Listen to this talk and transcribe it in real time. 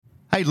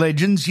Hey,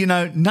 legends,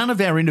 none of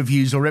our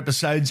interviews or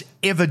episodes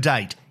ever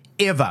date.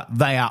 Ever.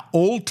 They are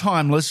all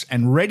timeless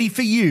and ready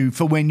for you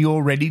for when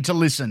you're ready to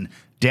listen.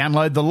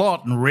 Download the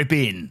lot and rip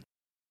in.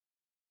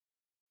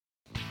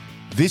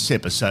 This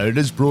episode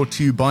is brought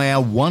to you by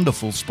our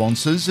wonderful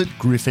sponsors at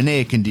Griffin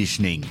Air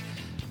Conditioning.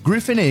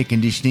 Griffin Air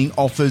Conditioning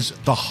offers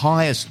the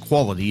highest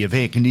quality of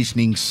air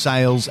conditioning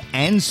sales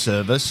and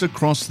service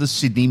across the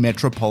Sydney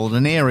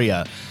metropolitan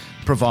area,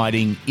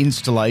 providing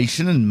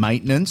installation and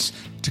maintenance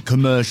to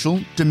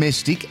commercial,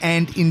 domestic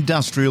and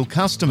industrial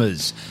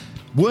customers.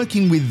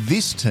 Working with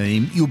this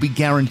team, you'll be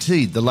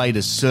guaranteed the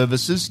latest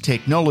services,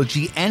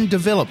 technology and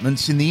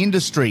developments in the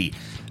industry,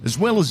 as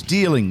well as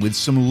dealing with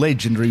some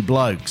legendary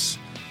blokes.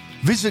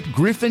 Visit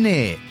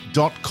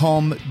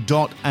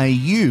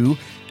griffinair.com.au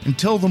and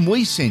tell them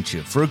we sent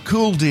you for a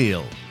cool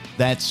deal.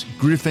 That's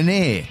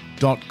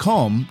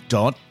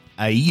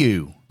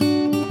griffinair.com.au.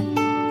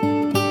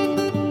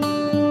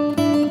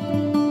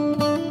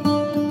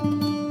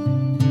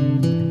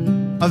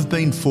 I've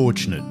been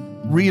fortunate,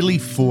 really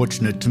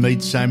fortunate to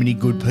meet so many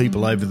good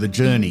people over the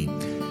journey.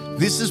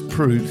 This is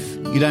proof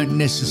you don't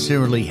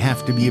necessarily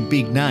have to be a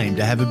big name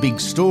to have a big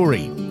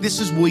story.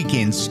 This is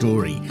Weekend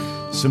Story.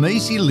 Some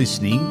easy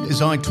listening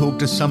as I talk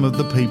to some of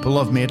the people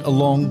I've met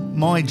along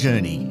my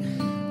journey.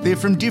 They're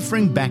from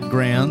differing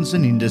backgrounds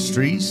and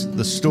industries.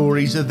 The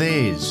stories are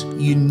theirs,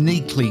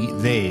 uniquely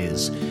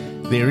theirs.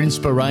 They're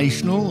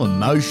inspirational,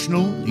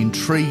 emotional,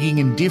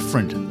 intriguing and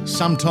different,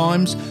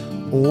 sometimes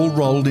all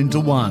rolled into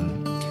one.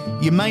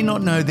 You may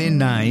not know their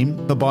name,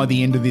 but by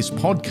the end of this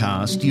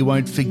podcast, you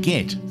won't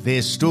forget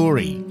their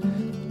story.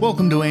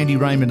 Welcome to Andy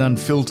Raymond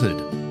Unfiltered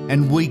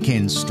and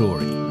Weekend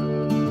Story.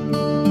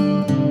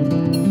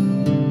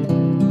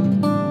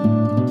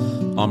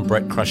 I'm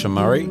Brett Crusher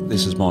Murray.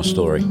 This is my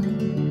story.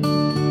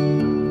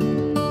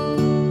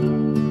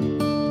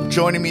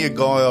 Joining me, a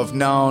guy I've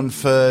known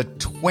for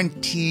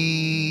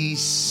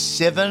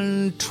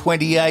 27,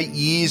 28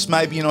 years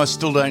maybe, and I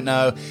still don't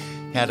know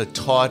how to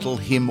title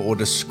him or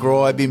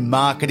describe him.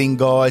 Marketing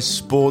guy,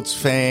 sports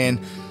fan,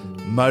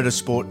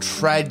 motorsport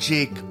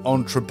tragic,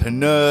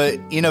 entrepreneur,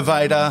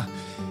 innovator.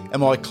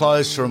 Am I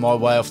close or am I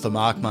way off the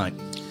mark, mate?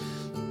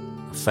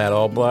 Fat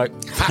old bloke.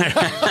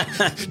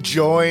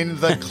 Join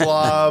the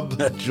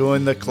club.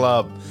 Join the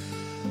club.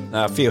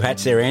 A few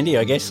hats there, Andy,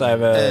 I guess,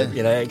 over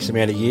X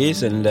amount of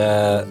years. And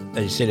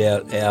as you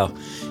said, our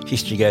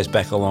history goes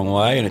back a long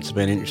way, and it's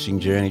been an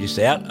interesting journey just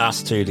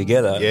us two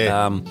together.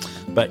 Yeah.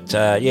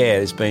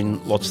 There's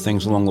been lots of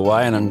things along the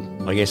way,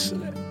 and I guess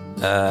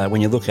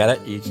when you look at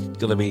it, you've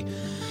got to be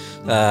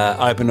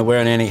open to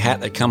wearing any hat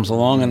that comes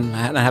along and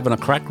having a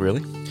crack,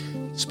 really.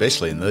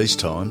 Especially in these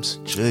times.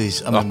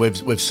 Jeez, I mean,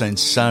 we've seen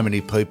so many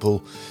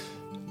people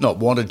not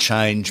want to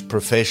change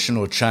profession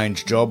or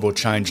change job or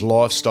change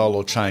lifestyle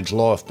or change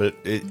life, but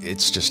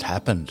it's just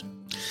happened.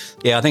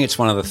 Yeah, I think it's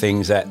one of the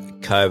things that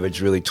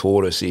COVID's really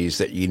taught us is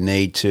that you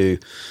need to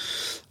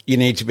be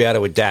able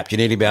to adapt. You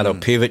need to be able to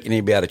pivot. You need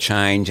to be able to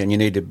change, and you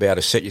need to be able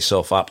to set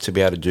yourself up to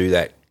be able to do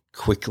that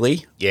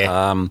quickly.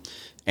 Yeah.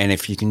 And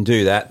if you can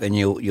do that, then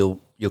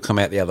you'll come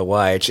out the other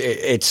way.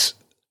 It's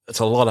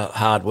a lot of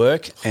hard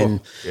work,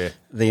 and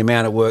the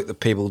amount of work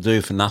that people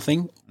do for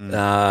nothing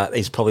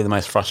is probably the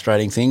most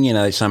frustrating thing.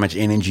 There's so much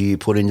energy you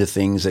put into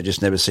things that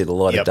just never see the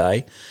light of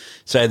day.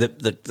 So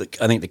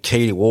I think the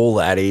key to all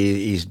that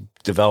is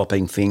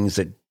developing things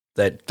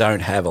that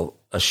don't have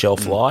a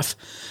shelf life,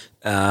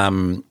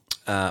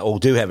 or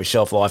do have a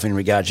shelf life in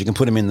regards you can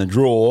put them in the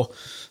drawer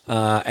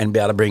and be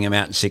able to bring them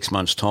out in 6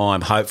 months'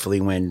 time, hopefully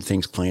when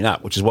things clean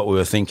up, which is what we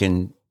were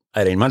thinking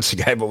 18 months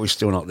ago, but we're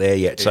still not there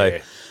yet.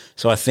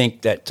 So I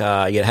think that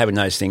having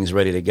those things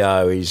ready to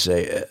go is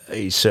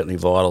certainly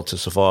vital to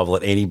survival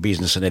at any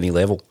business at any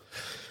level.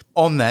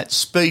 On that,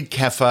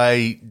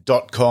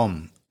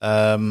 speedcafe.com,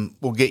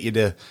 we'll get you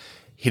to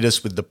hit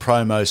us with the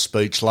promo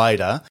speech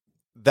later.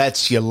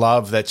 That's your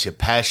love, that's your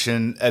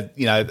passion, and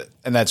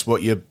that's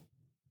what you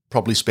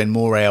probably spend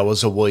more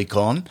hours a week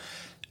on.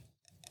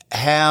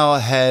 How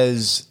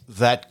has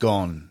that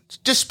gone?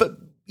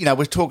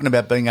 We're talking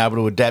about being able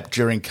to adapt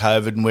during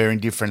COVID and wearing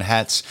different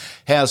hats.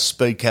 How's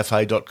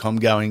speedcafe.com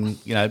going,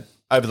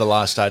 over the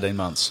last 18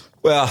 months?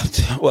 Well,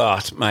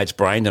 it's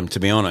brained them, to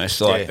be honest.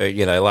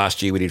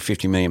 Last year we did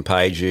 50 million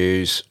page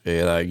views,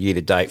 year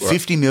to date.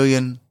 50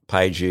 million?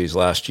 Page views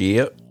last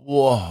year.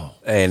 Whoa.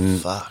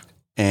 Fuck.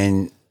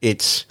 And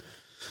it's,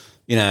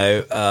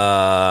 it's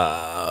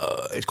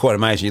quite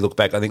amazing. You look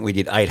back, I think we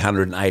did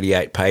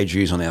 888 page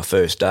views on our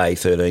first day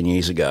 13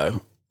 years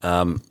ago.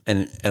 And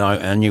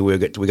I knew we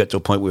got to a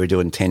point where we were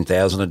doing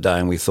 10,000 a day,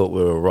 and we thought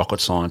we were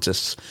rocket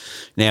scientists.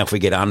 Now, if we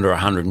get under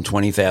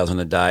 120,000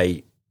 a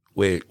day,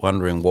 we're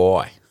wondering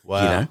why.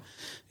 Wow.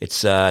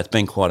 It's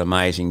been quite an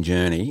amazing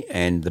journey,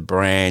 and the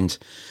brand.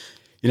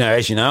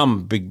 As you know, I'm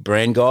a big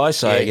brand guy,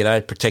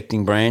 so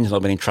protecting brands. And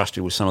I've been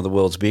entrusted with some of the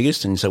world's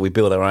biggest, and so we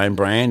build our own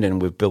brand,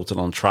 and we've built it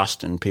on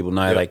trust. And people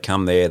know they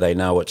come there, they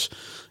know it's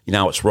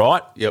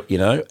right. Yep.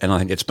 And I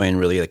think it's been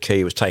really the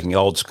key was taking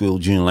old school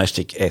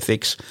journalistic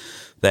ethics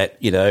that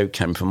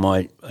came from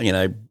my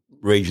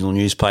regional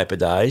newspaper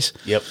days,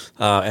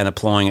 and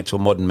applying it to a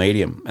modern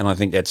medium. And I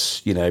think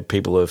that's,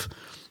 people have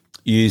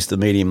used the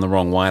medium the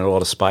wrong way in a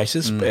lot of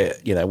spaces.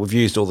 But, we've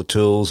used all the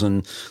tools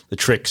and the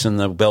tricks and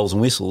the bells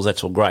and whistles.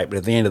 That's all great. But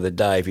at the end of the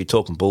day, if you're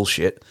talking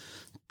bullshit,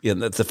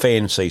 the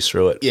fan sees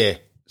through it. Yeah.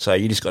 So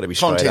you just got to be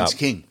straight up.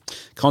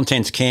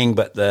 Content's king,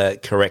 but the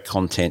correct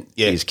content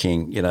is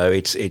king.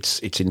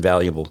 It's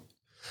invaluable.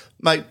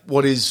 Mate,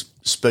 what is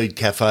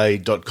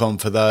speedcafe.com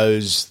for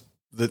those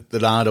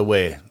that aren't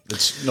aware,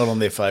 that's not on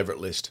their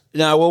favourite list?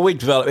 No, well, we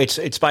developed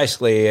it's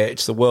basically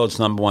it's the world's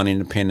number one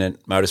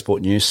independent motorsport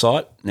news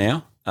site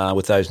now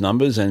with those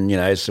numbers, and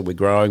so we're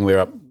growing. We're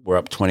up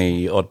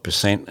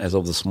 20% as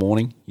of this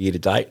morning, year to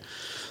date,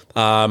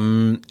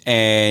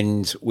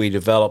 and we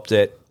developed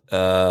it.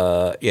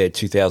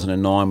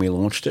 2009 we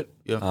launched it.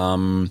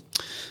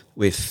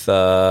 With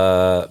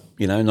not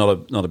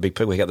a big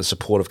people. We got the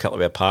support of a couple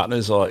of our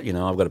partners. I've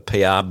got a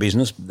PR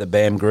business, the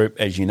BAM Group,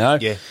 as you know.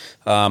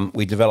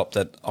 We developed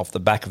it off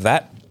the back of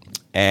that,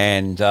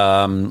 and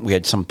we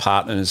had some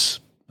partners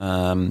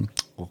that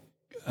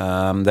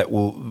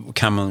will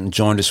come and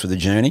joined us for the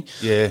journey.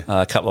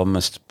 A couple of them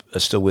are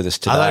still with us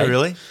today. Are they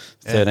really?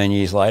 13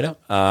 years later,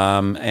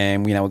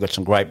 and we've got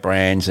some great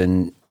brands,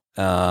 and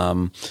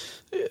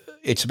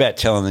it's about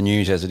telling the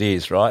news as it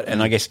is, right?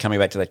 And I guess coming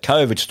back to that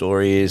COVID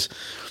story is,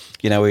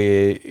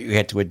 we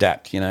had to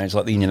adapt. It's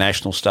like the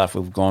international stuff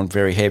we've gone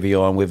very heavy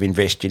on. We've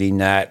invested in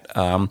that.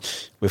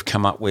 We've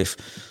come up with,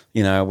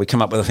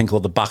 a thing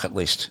called the bucket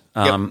list,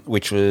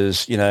 which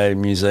was,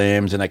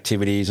 museums and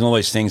activities and all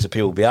those things that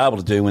people will be able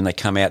to do when they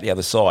come out the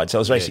other side. So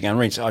I was basically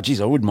going, oh, geez,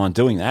 I wouldn't mind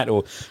doing that.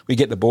 Or we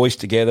get the boys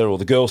together or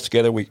the girls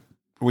together, we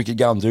could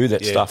go and do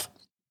that stuff.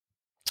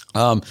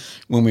 When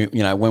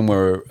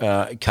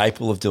we're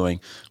capable of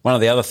doing. One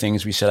of the other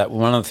things we set up,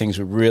 one of the things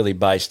we really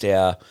based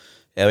our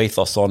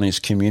ethos on is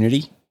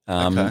community.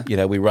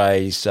 We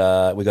raised,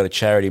 we got a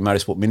charity,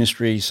 Motorsport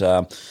Ministries,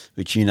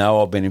 which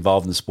I've been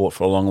involved in the sport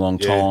for a long, long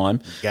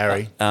time.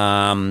 Gary.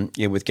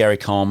 With Gary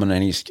Coleman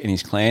and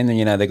his clan.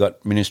 And, they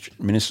got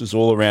ministers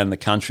all around the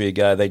country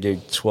ago. They do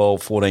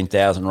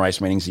 14,000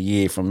 race meetings a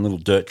year from little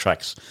dirt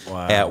tracks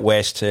out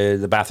west to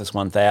the Bathurst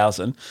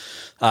 1000.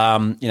 They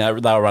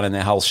were running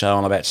their whole show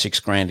on about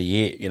 $6,000 a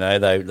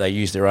year. They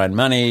used their own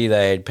money.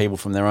 They had people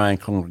from their own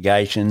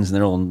congregations, and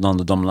they're all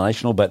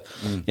non-denominational. But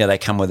they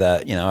come with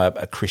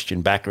a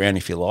Christian background,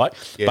 if you like.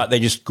 But they're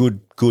just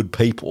good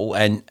people,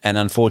 and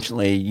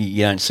unfortunately,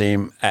 you don't see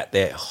them at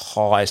their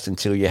highest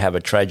until you have a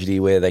tragedy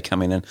where they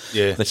come in and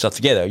let's stuff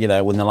together. In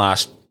the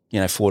last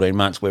 14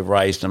 months, we've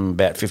raised them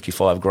about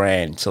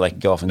 $55,000 so they can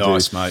go off and do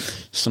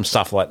some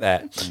stuff like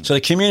that. So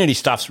the community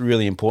stuff's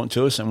really important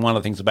to us. And one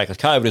of the things back with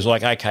COVID is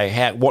like,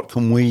 okay, what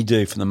can we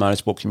do for the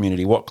motorsport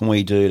community? What can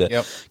we do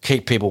to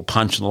keep people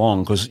punching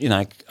along? Because,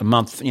 a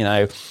month,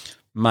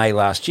 May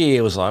last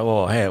year was like,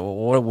 where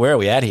are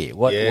we at here?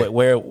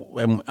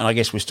 And I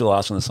guess we're still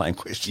asking the same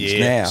questions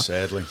now.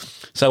 Sadly.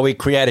 So we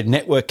created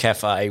Network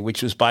Cafe,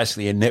 which was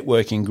basically a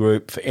networking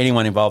group for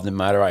anyone involved in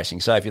motor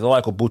racing. So if you're the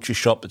local butcher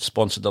shop that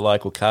sponsored the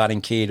local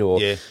karting kid, or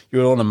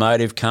you're an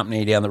automotive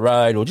company down the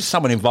road, or just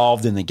someone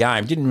involved in the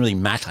game, it didn't really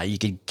matter. You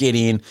could get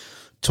in,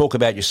 talk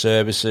about your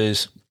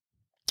services,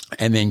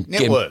 and then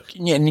network.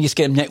 And you just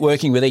get them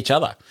networking with each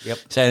other.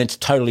 So it's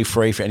totally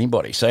free for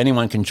anybody. So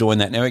anyone can join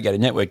that network. Go to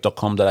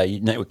network.com.au,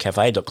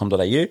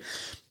 networkcafe.com.au.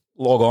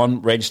 Log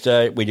on,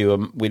 register. We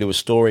do a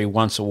story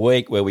once a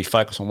week where we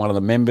focus on one of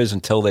the members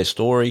and tell their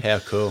story. How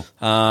cool.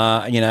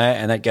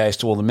 And that goes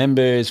to all the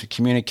members. We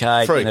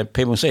communicate. Free.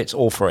 People say it's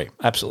all free,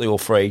 absolutely all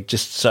free,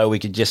 just so we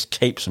could just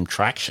keep some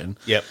traction.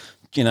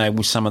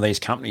 With some of these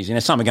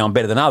companies. Some are going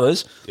better than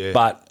others,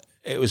 but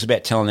it was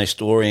about telling their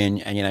story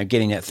and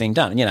getting that thing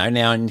done.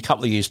 Now in a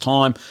couple of years'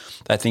 time,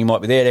 that thing might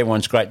be there.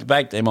 Everyone's great to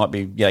back. There might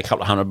be a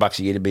couple of $100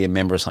 a year to be a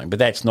member or something, but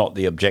that's not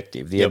the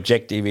objective. The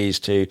objective is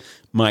to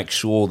make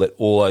sure that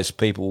all those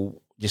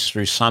people, just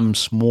through some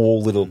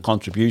small little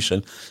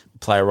contribution,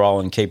 play a role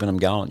in keeping them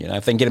going.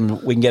 If they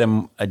we can get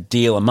them a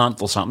deal a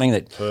month or something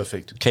that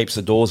keeps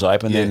the doors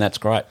open, then that's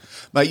great.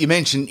 Mate, you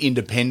mentioned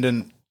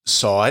independent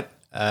site.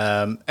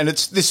 And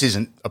this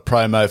isn't a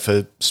promo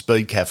for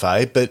Speed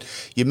Cafe, but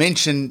you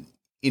mentioned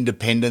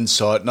independent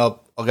site, and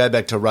I'll go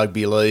back to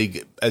rugby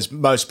league, as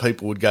most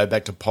people would go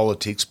back to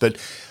politics, but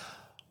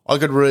I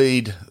could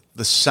read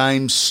the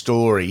same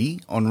story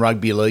on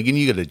rugby league, and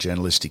you got a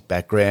journalistic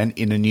background,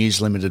 in a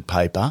News Limited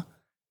paper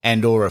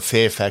and or a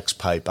Fairfax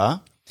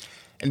paper,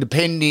 and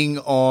depending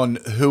on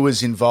who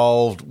is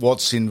involved,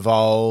 what's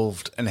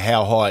involved, and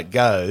how high it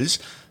goes,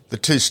 the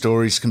two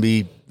stories can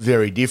be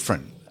very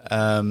different.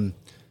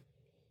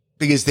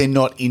 Because they're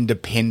not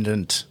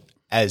independent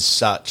as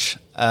such.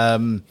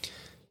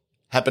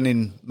 Happen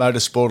in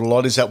motorsport a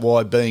lot. Is that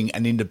why being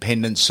an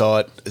independent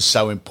site is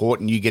so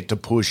important? You get to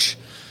push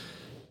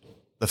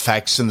the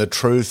facts and the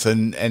truth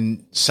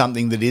and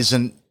something that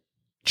isn't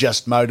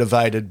just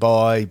motivated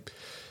by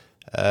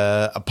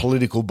a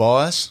political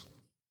bias?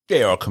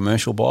 Yeah, or a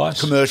commercial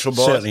bias. Commercial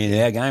bias. Certainly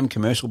in our game,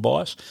 commercial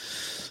bias.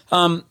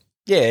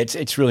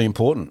 It's really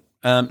important.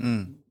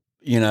 And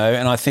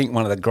I think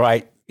one of the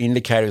great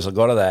indicators I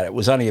got of that, it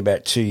was only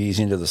about 2 years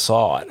into the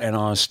site, and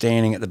I was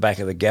standing at the back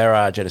of the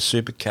garage at a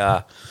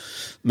supercar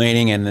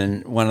meeting, and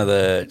then one of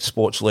the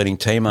sports leading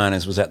team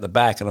owners was at the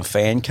back, and a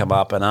fan come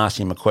up and asked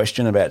him a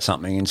question about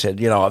something and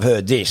said, I've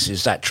heard this,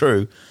 is that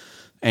true?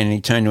 And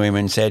he turned to him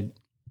and said,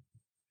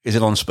 is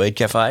it on Speed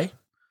Cafe?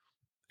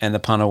 And the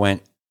punter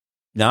went,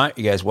 no.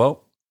 He goes,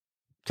 well,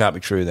 can't be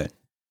true then.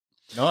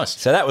 Nice.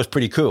 So that was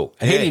pretty cool.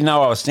 And he didn't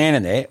know I was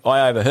standing there.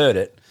 I overheard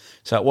it,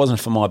 so it wasn't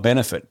for my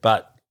benefit.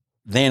 But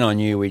then I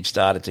knew we'd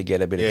started to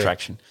get a bit of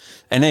traction.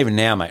 And even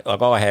now, mate,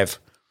 like I have,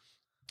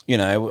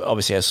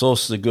 obviously our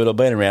sources are good. I've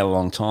been around a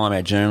long time.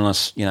 Our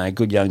journalists,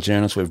 good young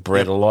journalists. We've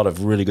bred a lot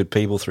of really good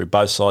people through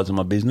both sides of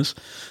my business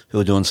who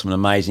are doing some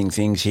amazing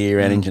things here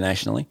and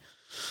internationally.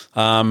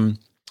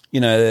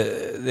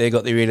 They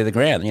got their ear to the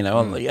ground.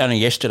 Only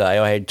yesterday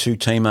I had 2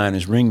 team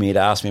owners ring me to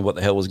ask me what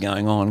the hell was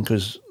going on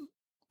because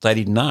they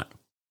didn't know.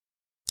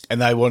 And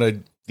they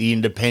wanted the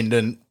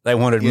independent. They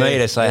wanted me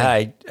to say,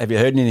 hey, have you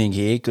heard anything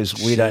here? Because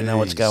we don't know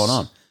what's going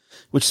on.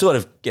 Which sort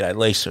of, at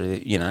least,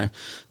 other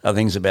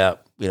things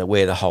about,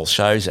 where the whole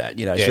show's at.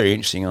 It's very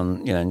interesting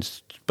on, in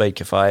Speed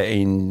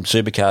Cafe, in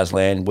Supercars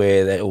land,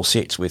 where that all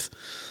sits with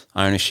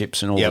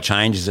ownerships and all the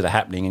changes that are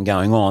happening and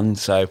going on.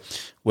 So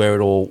where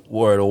it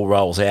all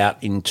rolls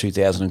out in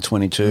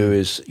 2022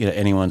 is,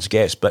 anyone's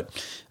guess. But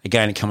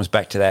again, it comes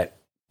back to that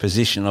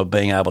position of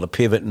being able to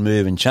pivot and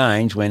move and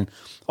change when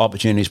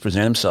opportunities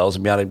present themselves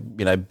and be able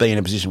to, be in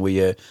a position where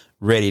you're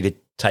ready to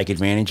take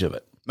advantage of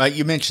it. Mate,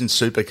 you mentioned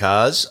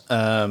supercars,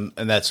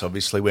 and that's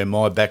obviously where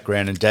my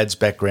background and Dad's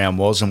background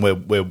was and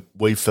where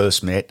we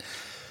first met.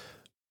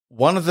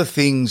 One of the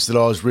things that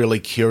I was really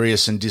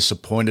curious and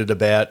disappointed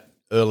about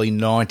early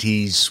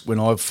 90s when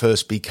I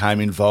first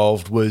became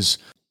involved was,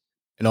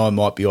 and I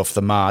might be off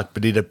the mark,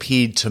 but it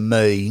appeared to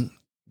me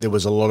there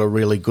was a lot of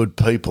really good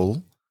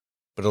people,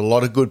 but a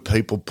lot of good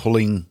people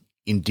pulling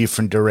in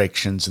different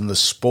directions, and the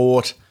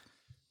sport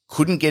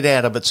couldn't get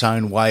out of its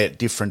own way at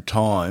different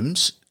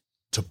times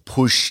to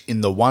push in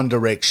the one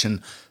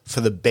direction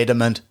for the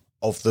betterment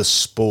of the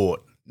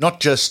sport. Not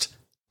just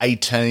a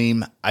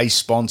team, a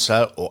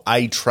sponsor or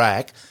a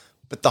track,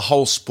 but the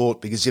whole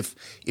sport, because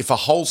if a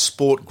whole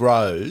sport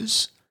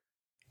grows,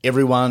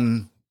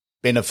 everyone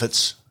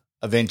benefits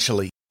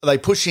eventually. Are they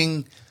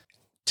pushing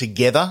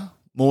together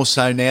more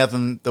so now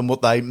than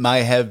what they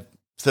may have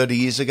 30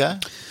 years ago?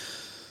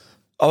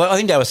 I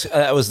think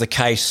that was the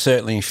case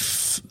certainly,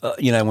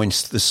 when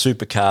the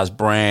supercars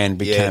brand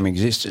became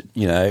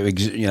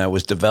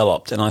was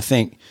developed. And I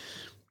think,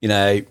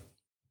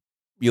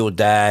 your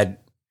dad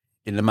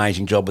did an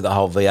amazing job with the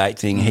whole V8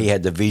 thing. He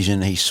had the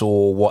vision. He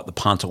saw what the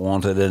punter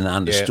wanted and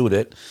understood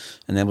it.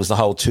 And there was the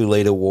whole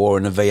 2-litre war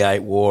and the V8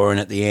 war. And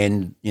at the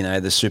end, the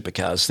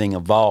supercars thing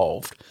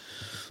evolved.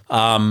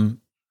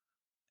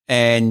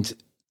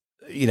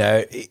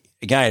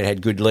 Again, it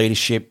had good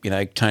leadership.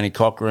 Tony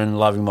Cochrane,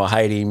 love him or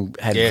hate him,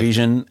 had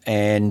vision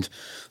and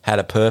had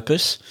a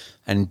purpose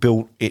and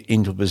built it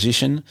into a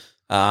position.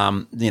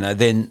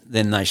 Then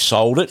they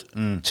sold it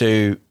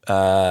to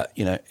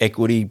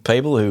equity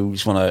people who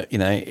just want to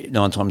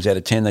 9 times out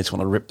of 10 they just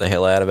want to rip the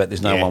hell out of it.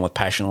 There's no one with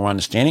passion or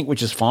understanding,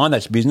 which is fine.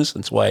 That's business.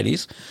 That's the way it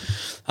is.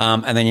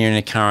 And then you're in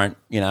a current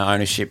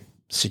ownership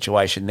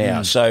situation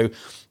now. So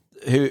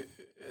the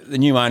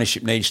new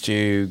ownership needs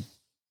to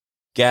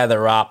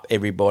gather up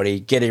everybody,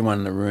 get everyone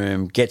in the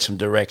room, get some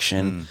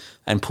direction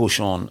and push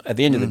on. At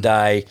the end of the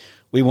day,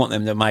 we want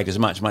them to make as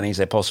much money as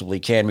they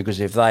possibly can because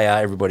if they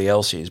are, everybody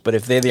else is. But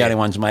if they're the only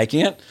ones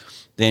making it,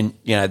 then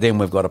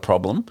we've got a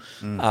problem.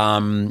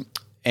 And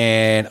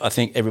I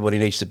think everybody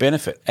needs to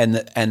benefit. And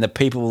the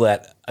people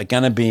that are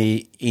going to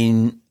be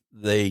in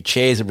the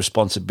chairs of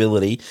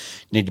responsibility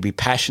need to be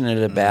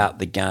passionate about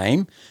the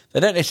game. They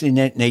don't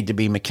necessarily need to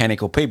be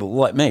mechanical people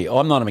like me.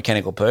 I'm not a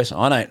mechanical person.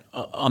 I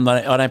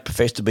don't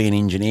profess to be an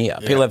engineer.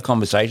 Yeah. People have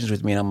conversations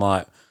with me, and I'm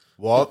like,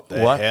 what?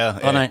 Hell? Yeah.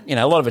 I don't.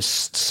 A lot of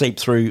it's seeped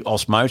through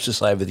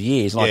osmosis over the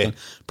years, and I can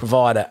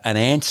provide an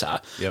answer.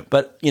 Yep.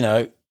 But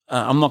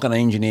I'm not going to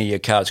engineer your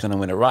car that's going to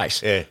win a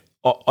race. Yeah.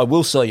 I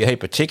will sell you a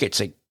heap of tickets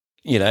that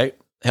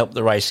help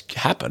the race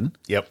happen.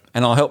 Yep.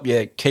 And I'll help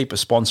you keep a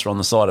sponsor on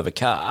the side of a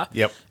car.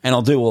 Yep. And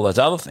I'll do all those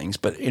other things.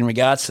 But in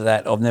regards to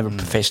that, I've never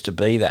professed to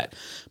be that.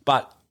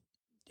 But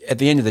at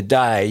the end of the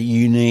day,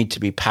 you need to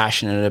be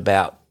passionate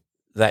about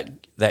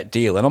that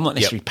deal. And I'm not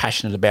necessarily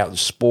passionate about the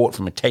sport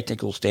from a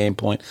technical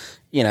standpoint.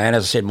 And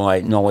as I said,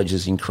 my knowledge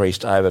has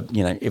increased over,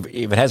 if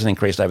it hasn't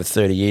increased over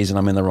 30 years and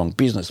I'm in the wrong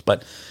business.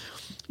 But,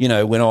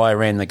 when I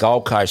ran the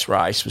Gold Coast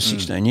race for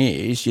 16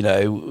 years,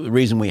 the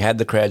reason we had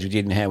the crowds we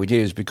did and how we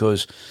did is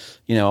because,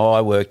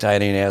 I worked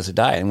 18 hours a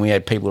day and we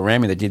had people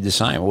around me that did the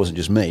same. It wasn't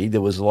just me.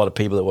 There was a lot of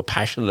people that were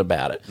passionate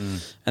about it.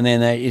 And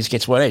then it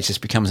gets what it is. It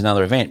just becomes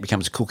another event. It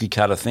becomes a cookie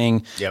cutter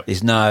thing. Yep.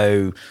 There's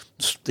no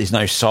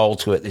soul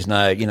to it. There's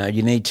no,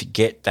 you need to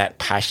get that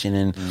passion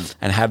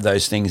and have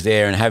those things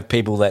there and have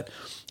people that,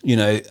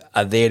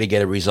 are there to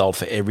get a result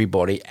for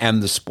everybody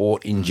and the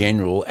sport in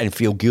general and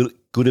feel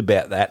good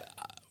about that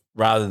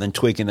rather than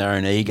tweaking their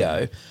own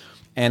ego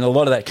And a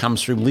lot of that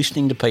comes through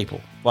listening to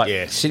people,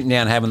 like sitting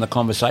down having the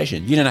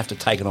conversation. You don't have to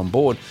take it on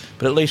board,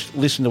 but at least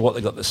listen to what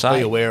they've got to say.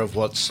 Be aware of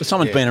what's... If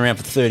someone's been around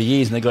for 30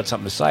 years and they've got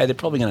something to say, they're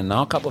probably going to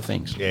know a couple of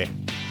things. Yeah.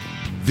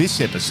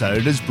 This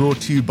episode is brought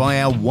to you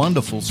by our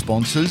wonderful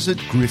sponsors at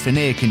Griffin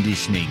Air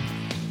Conditioning.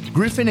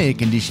 Griffin Air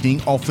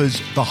Conditioning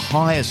offers the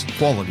highest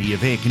quality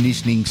of air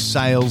conditioning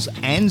sales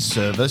and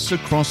service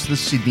across the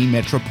Sydney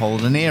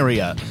metropolitan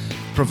area,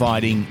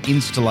 providing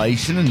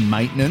installation and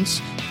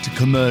maintenance to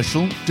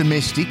commercial,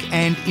 domestic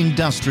and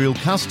industrial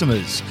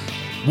customers.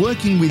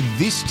 Working with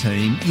this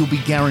team, you'll be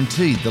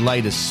guaranteed the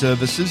latest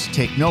services,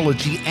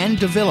 technology and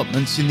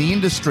developments in the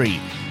industry,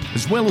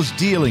 as well as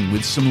dealing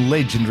with some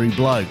legendary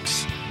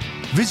blokes.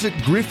 Visit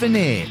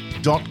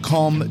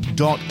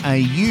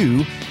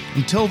griffinair.com.au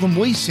and tell them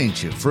we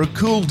sent you for a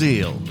cool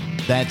deal.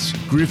 That's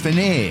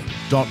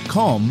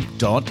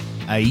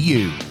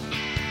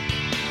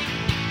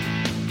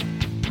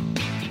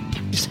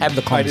griffinair.com.au. Just have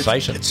the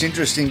conversation. It's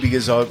interesting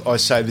because I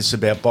say this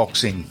about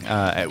boxing,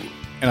 and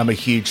I'm a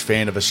huge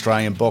fan of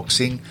Australian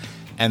boxing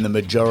and the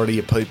majority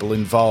of people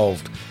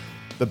involved.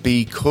 But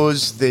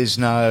because there's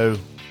no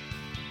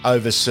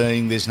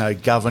overseeing, there's no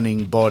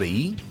governing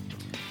body,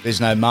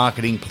 there's no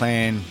marketing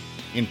plan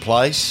in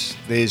place,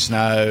 there's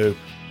no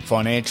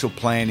financial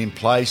plan in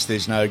place,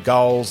 there's no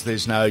goals,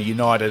 there's no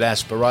united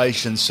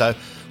aspirations. So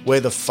where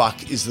the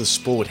fuck is the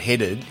sport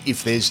headed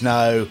if there's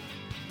no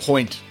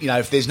point,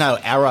 if there's no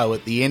arrow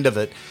at the end of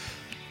it?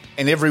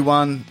 And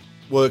everyone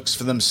works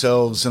for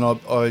themselves, and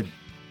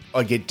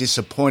I get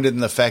disappointed in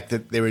the fact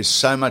that there is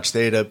so much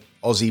there to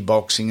Aussie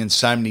boxing and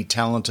so many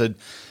talented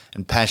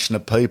and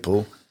passionate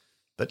people,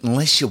 but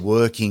unless you're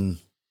working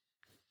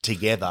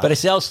together... But it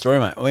sells through,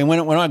 mate. I mean,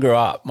 when I grew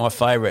up, my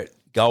favourite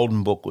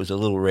golden book was A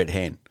Little Red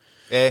Hen.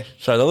 Yeah.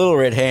 So the little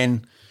red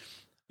hen,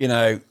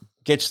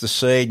 gets the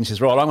seed and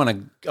says, right,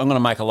 I'm gonna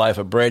make a loaf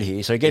of bread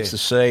here. So he gets the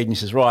seed and he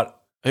says, right,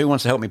 who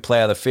wants to help me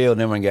plough the field?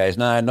 And everyone goes,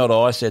 no, not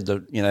I, said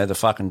the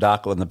fucking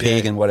duck and the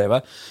pig and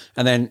whatever.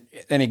 And then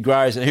he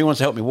grows, and who wants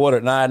to help me water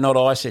it? No, not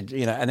I, said,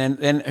 and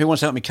then who wants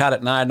to help me cut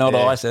it? No, not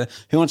I, said.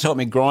 Who wants to help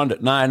me grind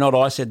it? No, not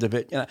I, said the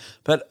bit,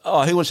 But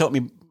who wants to help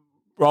me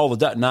roll the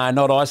dough? No,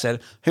 not I,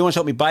 said. Who wants to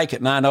help me bake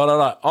it? No, not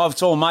I. Oh,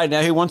 it's all made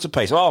now. Who wants a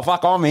piece? Oh,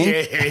 fuck, I'm in.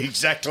 Yeah,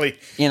 exactly.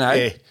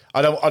 Yeah.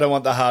 I don't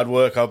want the hard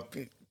work.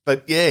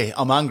 But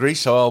I'm hungry,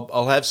 so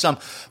I'll have some.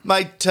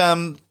 Mate,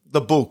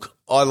 the book,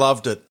 I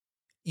loved it.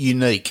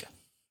 Unique.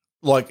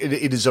 Like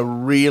it is a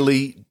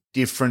really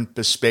different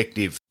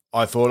perspective.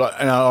 I thought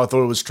it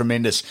was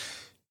tremendous.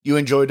 You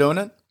enjoy doing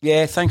it?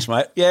 Yeah, thanks,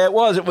 mate. Yeah, it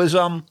was. It was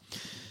a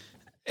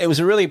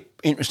really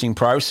interesting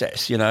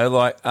process,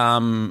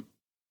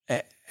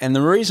 and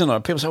the reason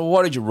people say, well,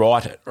 why did you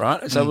write it,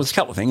 right? So it was a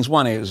couple of things.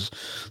 One, it's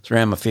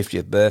around my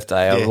 50th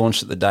birthday. I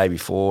launched it the day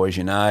before, as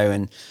you know,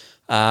 and,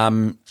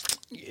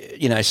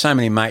 so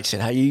many mates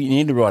said, hey, you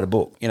need to write a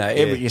book.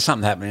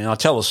 Something happening, and I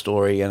tell a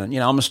story, and,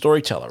 I'm a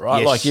storyteller, right?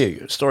 Yes. Like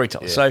you, a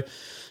storyteller. Yeah. So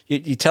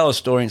you tell a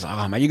story, and it's like,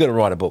 oh, mate, you got to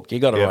write a book. You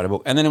got to write a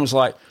book. And then it was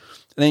like,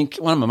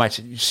 one of my mates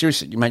said,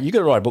 seriously, mate, you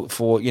got to write a book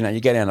before,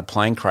 you go down a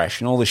plane crash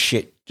and all this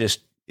shit just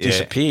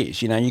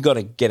disappears. You got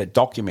to get it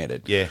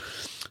documented. Yeah.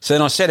 So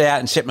then I set out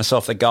and set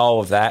myself the goal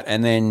of that,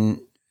 and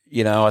then,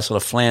 I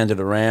sort of floundered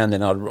around,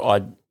 and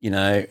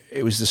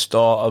it was the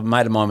style. A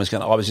mate of mine we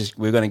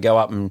were going to go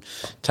up and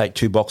take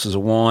 2 boxes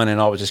of wine,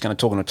 and I was just going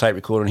to talk on a tape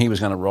recorder, and he was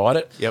going to write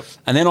it. Yep.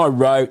 And then I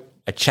wrote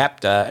a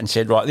chapter and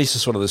said, right, this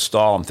is sort of the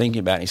style I'm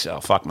thinking about. And he said, oh,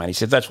 fuck, mate. He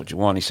said, that's what you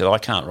want. He said, I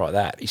can't write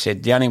that. He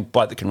said, the only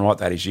bloke that can write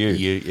that is you.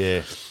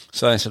 Yeah.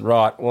 So I said,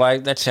 right,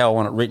 well, that's how I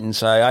want it written.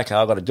 So, okay,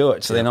 I've got to do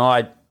it. So then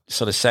I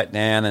sort of sat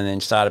down and then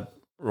started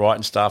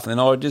writing stuff, and then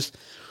I would just...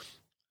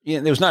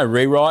 there was no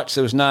rewrites.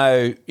 There was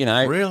no,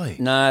 Really?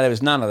 No, there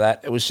was none of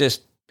that. It was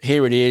just,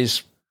 here it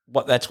is.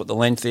 That's what the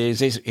length is.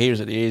 Here's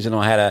it is. And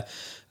I had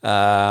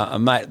a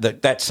mate,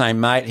 that same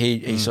mate,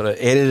 he sort of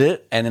edited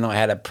it. And then I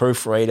had a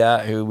proofreader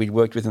who we'd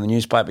worked with in the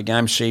newspaper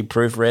game. She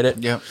proofread it.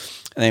 Yep.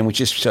 And then we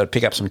just sort of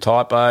pick up some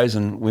typos,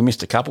 and we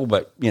missed a couple,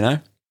 but, we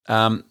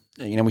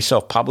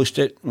self-published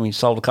it, and we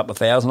sold a couple of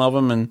thousand of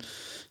them, and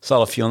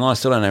sold a few online. I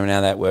still don't even know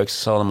how that works.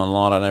 Sold them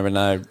online. I don't even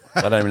know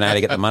how to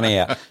get the money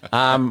out.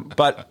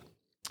 But...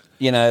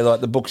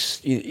 like the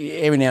books,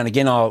 every now and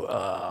again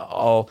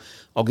I'll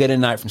get a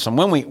note from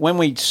someone. When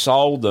we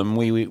sold them,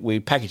 we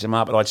packaged them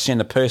up, and I'd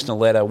send a personal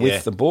letter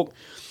with the book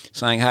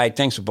saying, hey,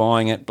 thanks for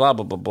buying it, blah,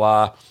 blah,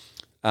 blah,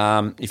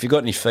 blah. If you've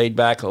got any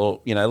feedback,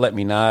 or, let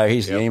me know.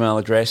 Here's the email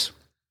address.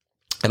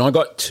 And I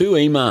got 2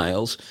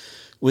 emails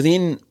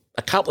within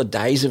a couple of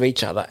days of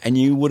each other, and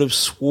you would have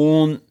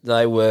sworn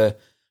they were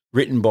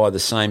written by the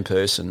same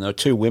person. There were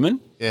 2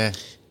 women. Yeah.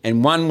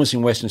 And one was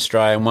in Western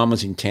Australia and one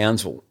was in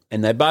Townsville.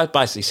 And they both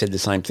basically said the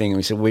same thing. And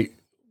we said,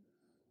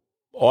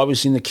 I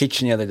was in the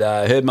kitchen the other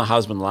day. I heard my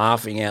husband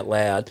laughing out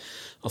loud.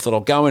 I thought,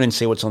 I'll go in and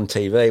see what's on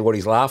TV, what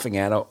he's laughing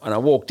at. And I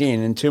walked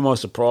in, and to my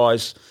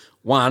surprise,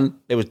 1,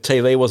 there was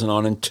TV wasn't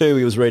on, and 2,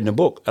 he was reading a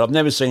book. And I've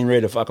never seen him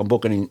read a fucking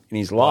book in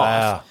his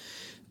life.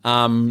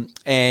 Wow.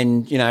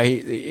 And,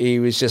 he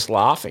was just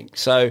laughing.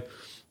 So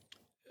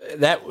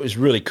that was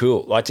really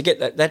cool. Like to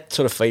get that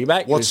sort of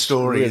feedback. What was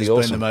story really has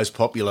awesome. been the most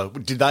popular?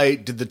 Did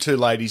the two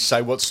ladies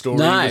say what story?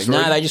 No, was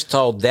reading? they just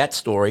told that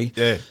story.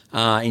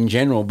 Yeah. In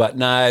general, but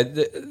no,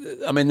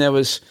 I mean there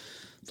was,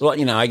 like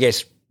I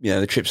guess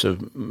the trips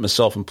of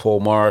myself and Paul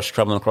Morris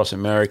travelling across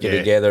America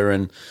together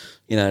and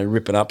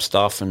ripping up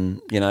stuff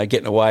and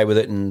getting away with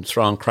it and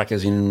throwing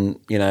crackers in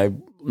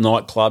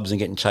nightclubs and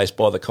getting chased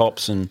by the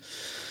cops and.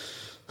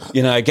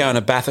 Going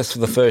to Bathurst for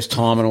the first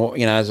time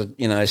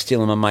and,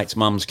 stealing my mate's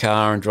mum's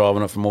car and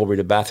driving it from Albury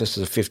to Bathurst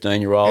as a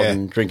 15-year-old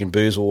and drinking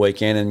booze all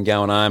weekend and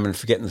going home and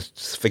forgetting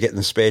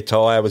the spare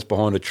tyre was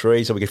behind a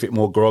tree so we could fit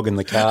more grog in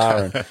the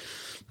car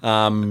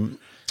and,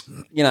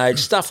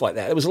 stuff like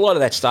that. There was a lot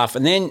of that stuff.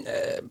 And then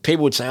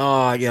people would say,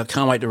 I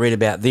can't wait to read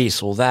about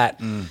this or that.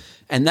 Mm.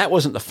 And that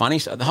wasn't the funny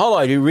stuff. The whole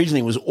idea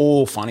originally was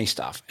all funny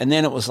stuff. And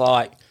then it was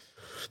like,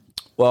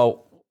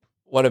 well,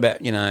 what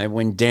about,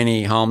 when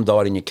Denny Holm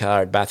died in your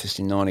car at Bathurst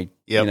in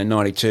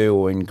 92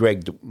 or when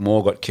Greg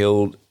Moore got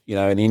killed, in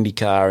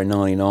IndyCar in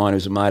 99, who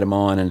was a mate of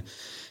mine. And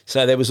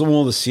so there was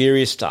all the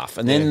serious stuff.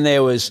 And then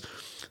there was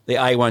the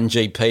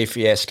A1GP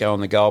fiasco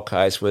on the Gold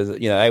Coast where,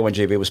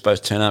 A1GP was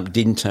supposed to turn up,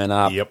 didn't turn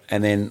up. Yep.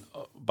 And then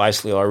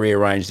basically I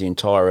rearranged the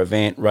entire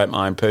event, wrote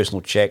my own personal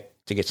check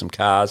to get some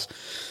cars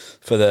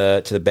to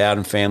the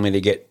Bowden family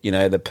to get,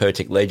 the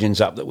Pertec legends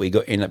up that we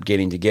ended up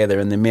getting together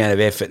and the amount of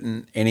effort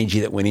and energy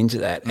that went into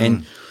that. Mm.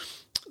 And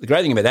the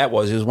great thing about that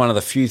was it was one of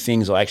the few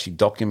things I actually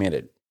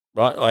documented,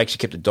 right? I actually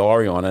kept a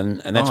diary on and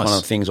that's one of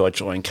the things I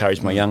try to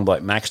encourage my young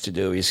bloke Max to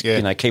do is,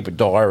 keep a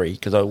diary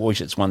because I wish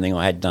it's one thing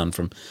I had done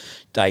from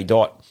day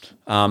dot.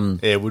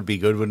 It would be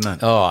good, wouldn't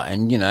it? Oh,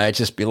 and, it'd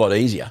just be a lot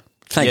easier.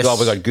 Thank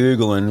God we got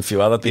Google and a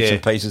few other bits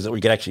and pieces that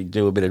we could actually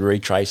do a bit of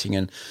retracing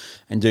and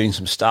doing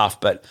some stuff.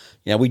 But,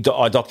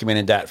 I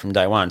documented that from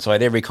day one. So I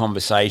had every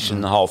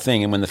conversation, the whole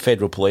thing. And when the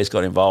federal police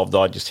got involved,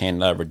 I just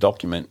handed over a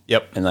document.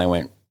 Yep. And they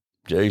went,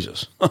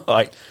 Jesus.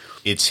 Like,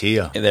 it's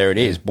here. There it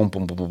is. Boom,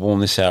 boom, boom, boom, boom.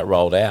 This is how it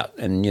rolled out.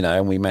 And,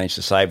 and we managed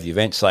to save the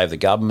event, save the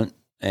government.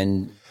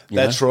 And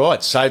That's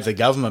right. Save the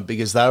government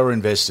because they were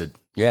invested.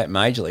 Yeah,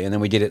 majorly. And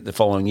then we did it the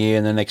following year.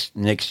 And the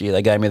next year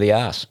they gave me the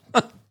arse.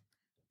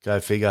 Go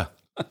figure.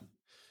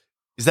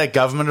 Is that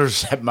government or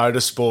is that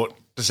motorsport?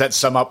 Does that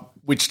sum up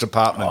which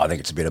department? I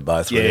think it's a bit of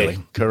both, really.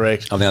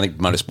 Correct. I think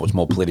motorsport's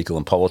more political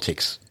than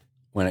politics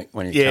when it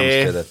comes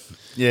to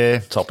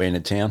the top end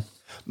of town.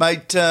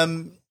 Mate,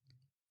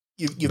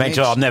 you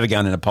mentioned... I'm never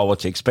going into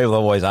politics. People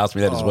always ask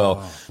me that as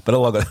well. But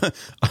all I got,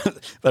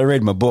 they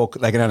read my book.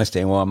 They can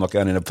understand why I'm not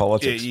going into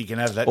politics. Yeah, you can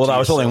have that. Although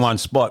it's all in one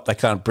spot, they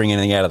can't bring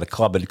anything out of the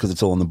club because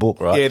it's all in the book,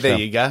 right? Yeah, there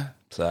you go.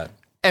 So,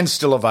 and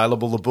still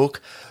available, the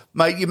book.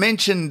 Mate, you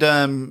mentioned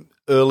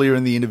earlier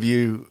in the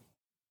interview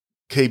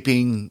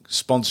keeping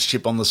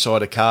sponsorship on the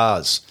side of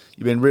cars.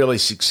 You've been really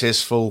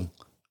successful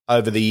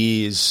over the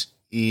years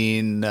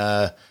in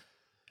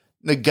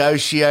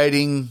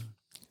negotiating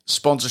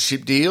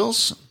sponsorship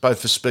deals,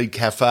 both for Speed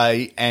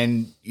Cafe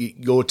and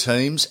your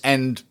teams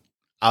and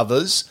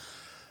others.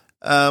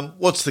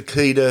 What's the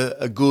key to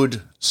a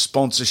good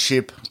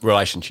sponsorship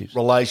relationship?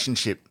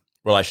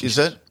 Is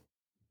it?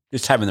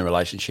 Just having the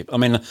relationship. I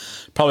mean,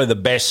 probably the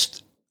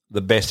best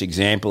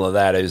example of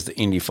that is the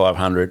Indy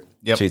 500,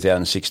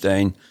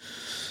 2016.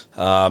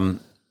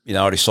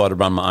 I decided to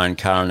run my own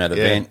car in that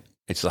event.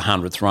 It's the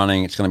 100th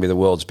running. It's going to be the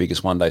world's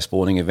biggest one-day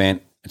sporting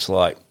event. It's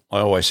like I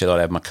always said I'd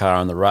have my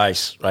car in the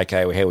race.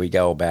 Okay, well, how we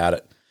go about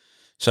it?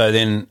 So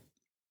then,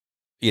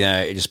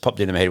 it just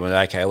popped into my head and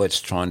went, okay, let's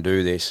try and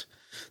do this.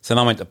 So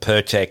then I went to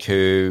Pertec,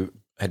 who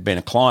had been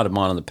a client of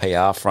mine on the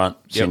PR front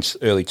since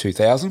early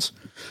 2000s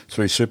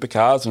through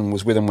supercars and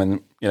was with them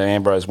when,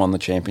 Ambrose won the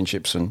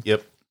championships. And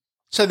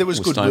So there was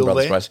goodwill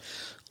there? Race.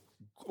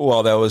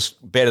 Well, there was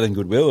better than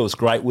goodwill. It was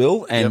great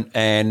will.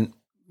 And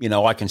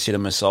I consider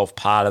myself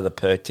part of the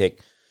Pertec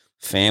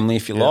family,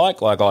 if you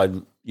like. Like I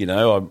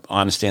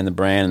understand the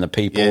brand and the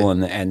people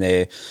and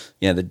their,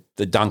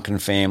 the Duncan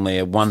family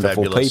are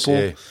wonderful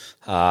people.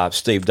 Yeah.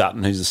 Steve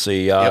Dutton, who's the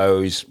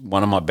CEO, is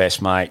one of my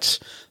best mates.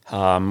 We're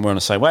on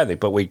the same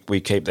wavelength, but we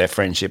keep their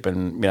friendship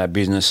and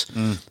business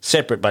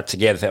separate but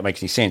together. If that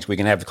makes any sense, we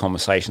can have the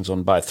conversations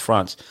on both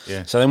fronts.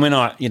 Yeah. So then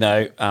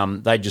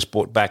when they just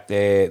bought back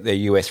their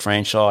US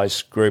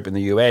franchise group in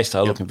the US. They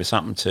were looking for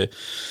something to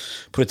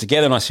put it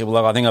together, and I said,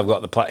 "Well, I think I've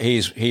got the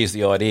here's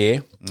the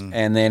idea."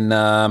 And then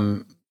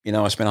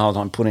I spent a whole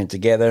time putting it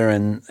together,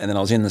 and then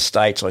I was in the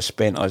States. I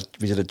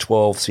visited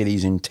 12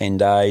 cities in 10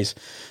 days,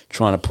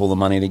 trying to pull the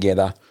money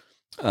together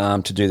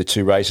to do the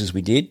two races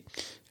we did,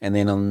 and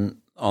then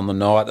on the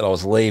night that I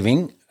was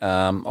leaving,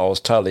 I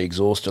was totally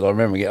exhausted. I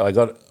remember I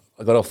got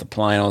off the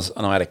plane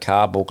and I had a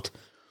car booked,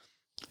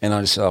 and I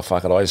just said, "Oh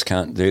fuck it, I just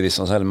can't do this."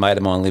 I had a mate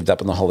of mine lived up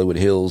in the Hollywood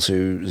Hills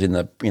who's in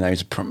the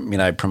he's a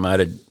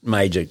promoted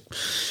major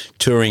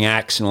touring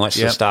acts and all that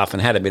sort of stuff,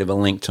 and had a bit of a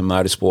link to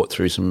motorsport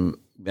through some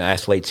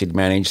athletes he'd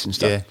managed and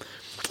stuff.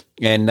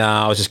 Yeah. And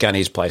I was just going to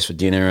his place for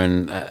dinner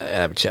and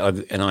have a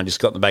chat. And I just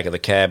got in the back of the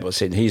cab. I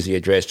said, "Here's the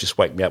address. Just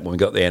wake me up when we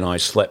got there." And I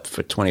slept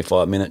for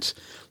 25 minutes.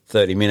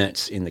 30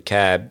 minutes in the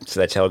cab, so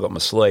that's how I got my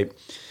sleep.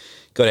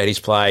 got at his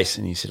place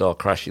and he said, "Oh,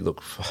 Crush, you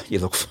look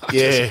fucked."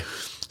 Yeah.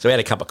 So we had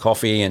a cup of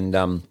coffee and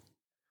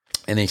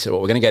he said,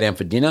 "Well, we're going to go down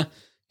for dinner."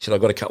 He said,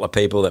 "I've got a couple of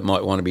people that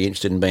might want to be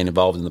interested in being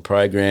involved in the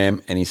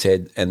program," and he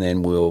said, "And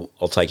then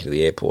I'll take you to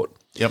the airport."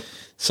 Yep.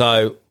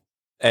 So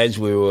as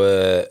we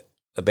were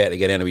about to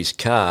get out of his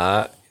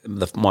car,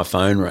 my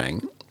phone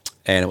rang,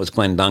 and it was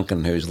Glenn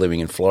Duncan, who's living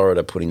in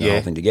Florida, putting the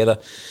whole thing together.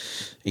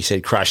 He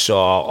said, "Crush, so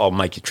I'll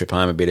make your trip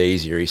home a bit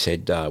easier." He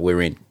said,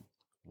 "We're in."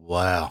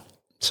 Wow.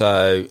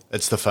 So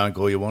that's the phone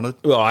call you wanted?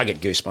 Well, I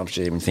get goosebumps just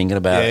even thinking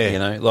about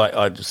it, Like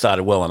I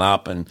started welling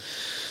up and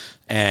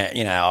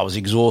I was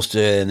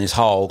exhausted and this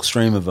whole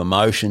stream of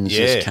emotions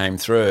just came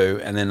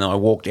through. And then I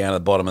walked down to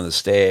the bottom of the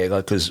stair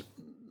because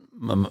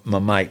my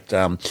mate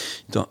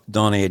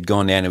Donnie had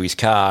gone down to his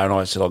car and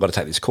I said, "I've got to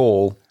take this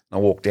call." I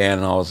walked down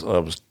and I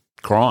was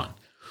crying.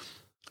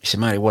 He said,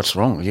 "Mate, what's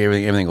wrong? Is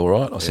everything all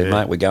right?" I said,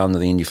 "Mate, we're going to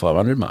the Indy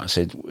 500, mate." I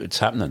said, "It's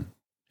happening."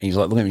 He's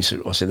like, "Look at me."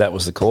 I said, "That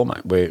was the call,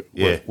 mate. We're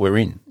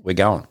in. We're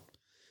going."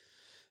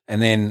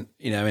 And then,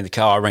 in the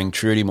car, I rang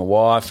Trudy, my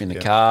wife, in the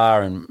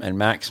car, and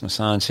Max, my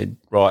son, said,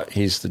 "Right,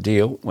 here's the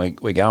deal.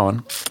 We're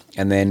going."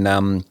 And then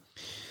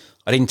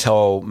I didn't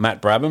tell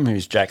Matt Brabham,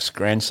 who's Jack's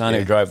grandson,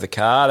 who drove the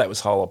car. That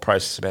was a whole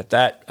process about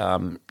that.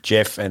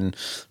 Jeff and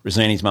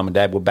Rosini's mum and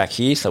dad were back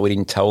here, so we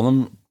didn't tell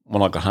them.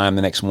 When I got home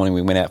the next morning,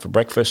 we went out for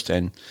breakfast,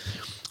 and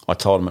I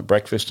told them at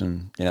breakfast,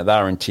 and, they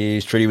were in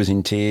tears. Trudy was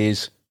in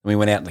tears. We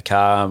went out in the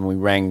car and we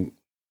rang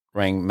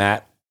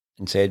Matt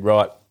and said,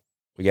 "Right,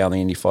 we're going to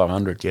the Indy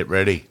 500. Get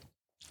ready."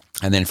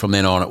 And then from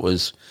then on, it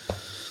was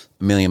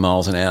a million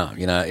miles an hour.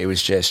 It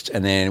was just,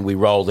 and then we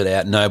rolled it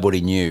out. Nobody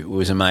knew. It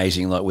was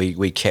amazing. Like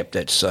we kept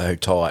it so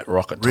tight,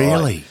 rocket tight.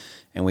 Really?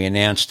 And we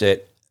announced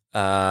it. We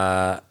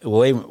announced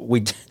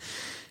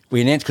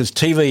because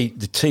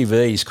the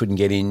TVs couldn't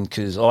get in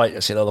because I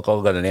said, "Oh, look,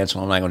 I've got an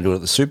announcement. I'm going to do it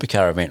at the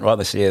Supercar event," right?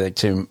 They said,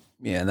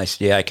 and they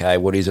said, "Yeah, okay,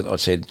 what is it?" I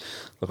said,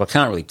 "Look, I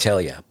can't really tell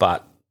you,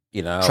 but,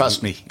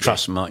 trust me.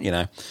 Trust me,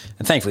 And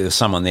thankfully there's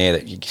someone there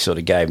that sort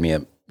of gave me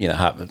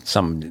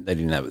some they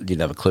didn't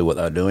have a clue what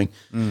they were doing.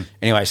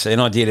 Anyway, so then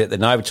I did it at the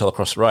Novotel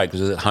across the road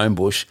because it was at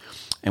Homebush,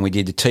 and we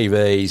did the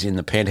TVs in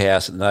the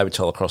penthouse at the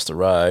Novotel across the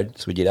road.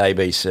 So we did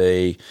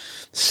ABC,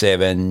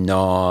 7,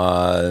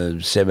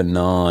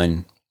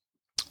 9,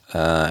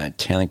 I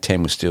think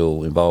 10 was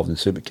still involved in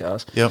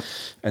supercars. Yep.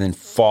 And then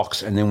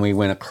Fox, and then we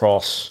went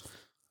across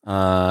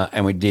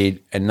and we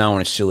did, and no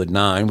one still had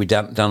known. We'd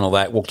done all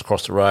that, walked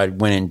across the road,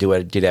 went in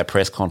and did our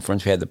press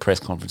conference. We had the press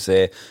conference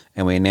there,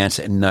 and we announced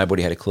it, and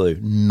nobody had a clue.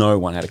 No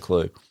one had a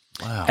clue.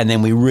 Wow. And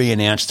then we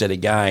re-announced it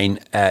again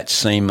at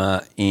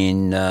SEMA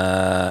in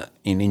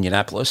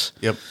Indianapolis.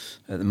 Yep.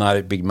 At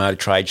the big motor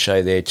trade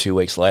show there 2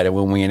 weeks later,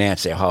 when we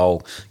announced our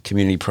whole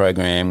community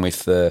program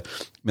with the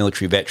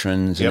military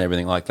veterans and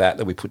everything like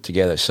that we put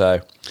together.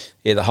 So,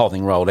 the whole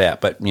thing rolled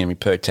out. But,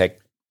 Pertec,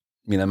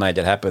 made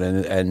that happen.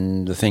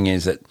 And the thing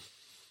is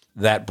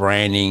that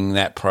branding,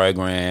 that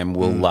program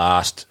will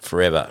last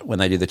forever. When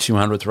they do the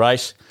 200th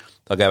race,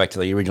 they'll go back to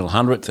the original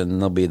 100th and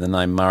there'll be the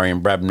name Murray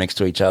and Brabham next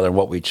to each other and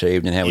what we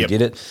achieved and how we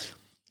did it.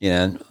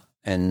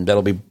 And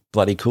that'll be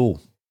bloody cool.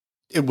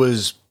 It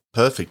was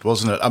perfect,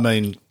 wasn't it? I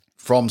mean,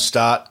 from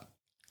start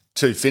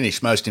to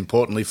finish, most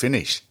importantly,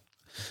 finish.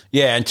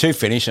 Yeah, and to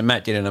finish, and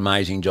Matt did an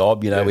amazing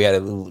job. We had a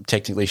little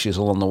technical issues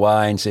along the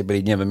way and said, but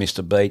he never missed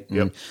a beat.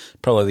 And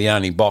probably the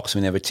only box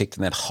we never ticked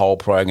in that whole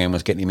program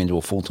was getting him into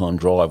a full-time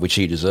drive, which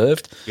he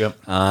deserved. Yep.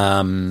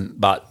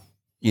 But,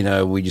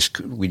 we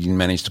didn't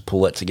manage to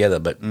pull that together.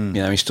 But,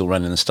 he's still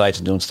running in the States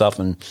and doing stuff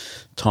and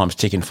time's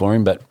ticking for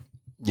him. But,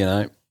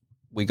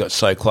 we got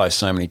so close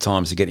so many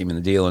times to get him in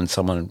the deal and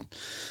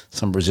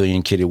some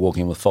Brazilian kid who walk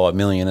in with $5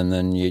 million and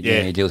then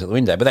your deal's at the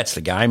window. But that's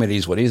the game. It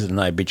is what it is. There's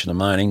no bitching and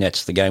moaning.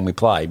 That's the game we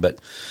play.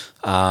 But,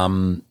 he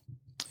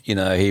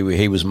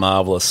was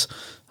marvellous.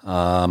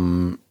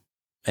 And,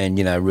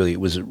 really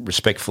it was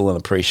respectful and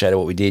appreciated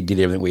what we did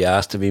everything we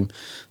asked of him.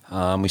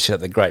 We set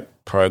up a great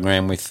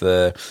program with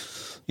the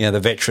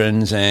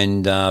veterans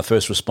and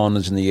first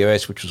responders in the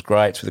US, which was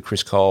great. It's with the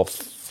Chris Cole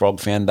Frog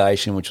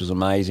Foundation, which was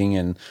amazing,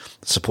 and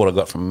the support I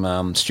got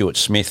from Stuart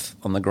Smith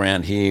on the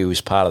ground here, who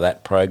was part of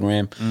that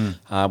program,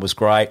 was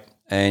great.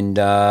 And,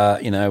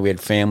 we had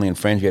family and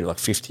friends. We had like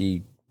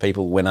 50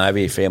 people went over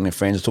here, family and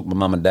friends. I took my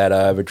mum and dad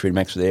over, Trudy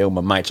Max was there, all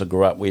my mates I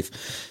grew up with.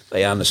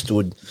 They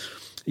understood,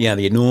 the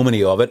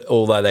enormity of it,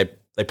 although they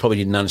probably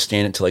didn't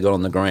understand it until they got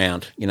on the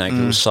ground, because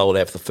it was sold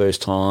out for the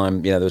first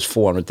time. There was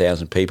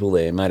 400,000 people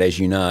there, mate, as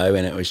you know,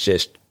 and it was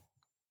just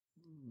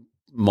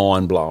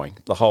mind-blowing.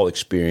 The whole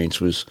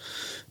experience was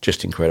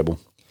just incredible.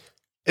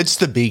 It's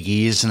the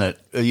biggie, isn't it?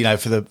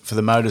 For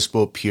the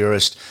motorsport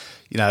purist,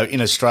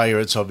 in Australia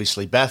it's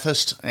obviously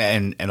Bathurst,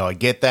 and I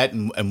get that,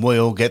 and we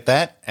all get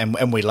that,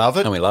 and we love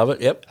it. And we love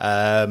it, yep.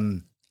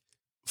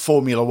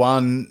 Formula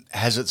One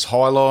has its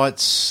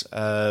highlights,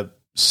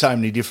 so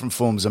many different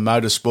forms of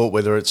motorsport,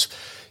 whether it's,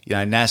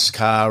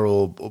 NASCAR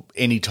or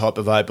any type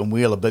of open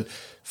wheeler. But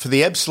for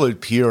the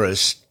absolute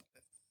purist,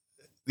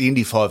 the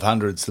Indy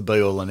 500's the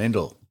be-all and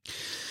end-all.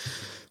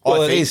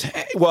 Well, it is.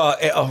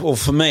 Well,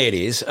 for me it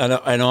is, and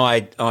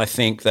I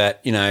think that,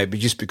 you know,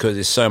 just because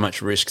there's so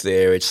much risk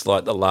there, it's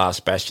like the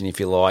last bastion, if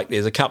you like.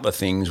 There's a couple of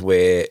things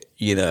where,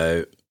 you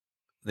know,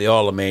 the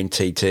Isle of Man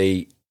TT,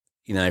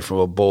 you know, from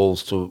a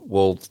balls to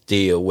wall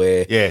deal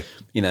where,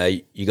 you know,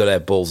 you got to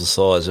have balls the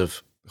size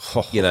of,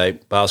 you know,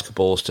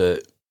 basketballs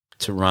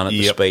to run at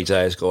the speeds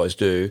those guys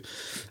do,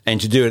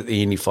 and to do it at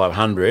the Indy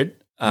 500.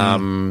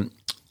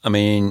 I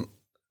mean,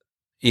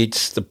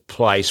 it's the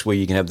place where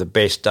you can have the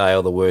best day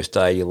or the worst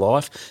day of your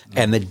life,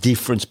 and the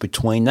difference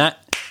between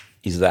that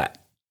is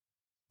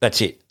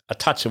that's it. A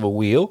touch of a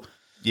wheel,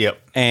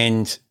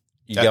 and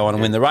you go on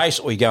and win the race,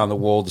 or you go on the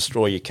wall,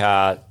 destroy your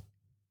car,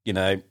 you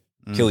know,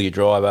 kill your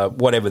driver,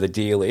 whatever the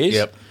deal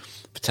is.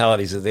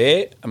 Fatalities are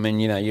there. I mean,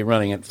 you know, you're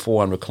running at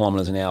 400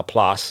 kilometres an hour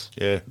plus.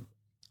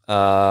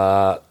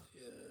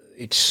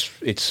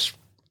 It's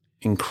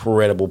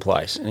incredible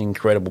place,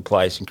 incredible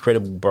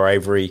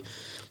bravery.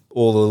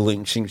 All the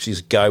links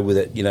just go with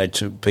it, you know,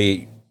 to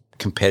be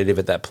competitive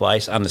at that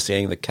place.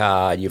 Understanding the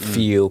car, you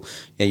feel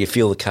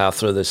the car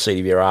through the seat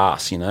of your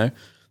ass, you know,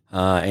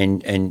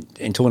 and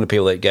talking to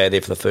people that go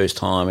there for the first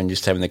time and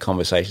just having the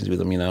conversations with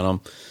them, you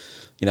know.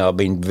 And I've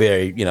been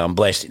very, you know, I'm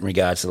blessed in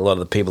regards to a lot of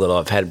the people that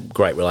I've had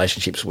great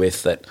relationships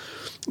with. That,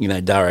 you know,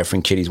 Dario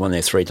Franchitti's won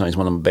there 3 times,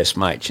 one of my best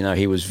mates. You know,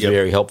 he was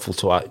very helpful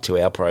to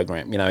our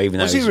program. You know, even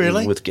though he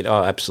really?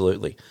 Oh,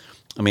 absolutely.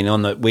 I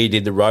mean, we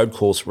did the road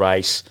course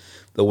race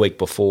the week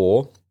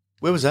before.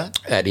 Where was that?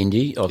 At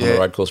Indy. I was on the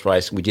road course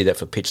race. We did that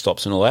for pit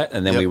stops and all that,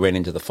 and then we went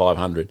into the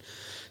 500.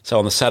 So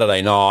on the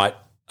Saturday night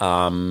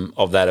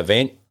of that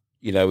event,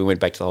 you know, we went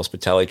back to the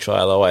hospitality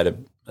trailer. I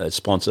had a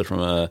sponsor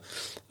from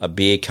a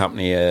beer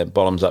company, a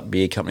bottoms-up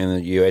beer company in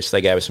the US.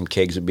 They gave us some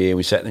kegs of beer, and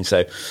we sat there. And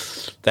so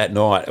that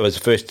night, it was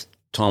the first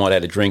time I'd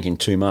had a drink in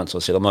 2 months. I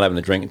said, I'm not having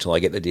a drink until I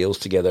get the deals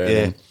together. And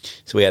then,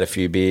 so we had a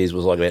few beers. It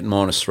was like about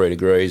 -3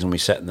 degrees, and we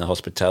sat in the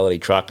hospitality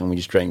truck and we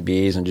just drank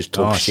beers and just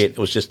talked shit. It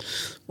was just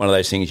one of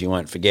those things you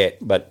won't forget.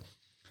 But,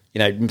 you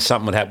know,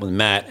 something would happen with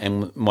Matt,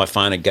 and my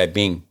phone would go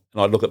bing.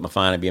 And I'd look at my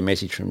phone, it'd be a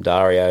message from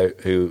Dario,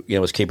 who, you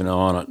know, was keeping an eye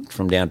on it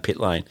from down pit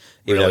lane,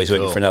 even though he's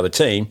working for another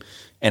team.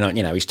 And,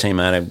 you know, his team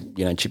owner,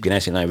 you know, Chip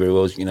Ganassi, know very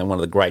well, was, you know, one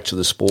of the greats of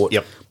the sport.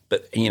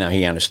 But, you know,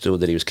 he understood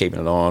that he was keeping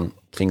an eye on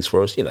things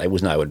for us. You know, there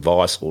was no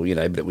advice or, you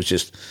know, but it was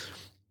just,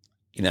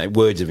 you know,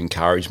 words of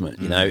encouragement,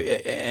 you know.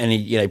 And he,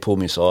 you know, pulled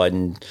me aside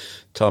and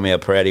told me how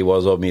proud he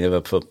was of me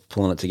for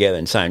pulling it together,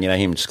 and saying, you know,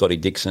 him and Scotty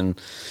Dixon,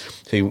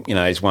 who, you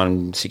know, has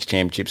won 6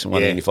 championships and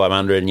won the Indy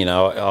 500. And, you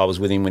know, I was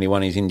with him when he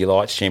won his Indy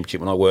Lights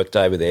championship when I worked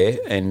over there.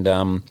 And,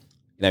 you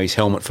know, his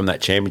helmet from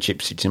that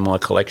championship sits in my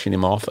collection in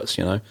my office,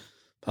 you know.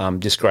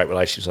 Just great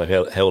relationships I've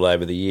held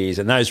over the years.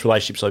 And those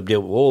relationships I've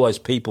dealt with all those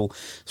people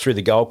through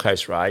the Gold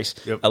Coast race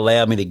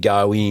allowed me to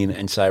go in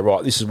and say,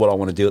 right, this is what I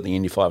want to do at the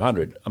Indy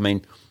 500. I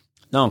mean,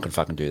 no one can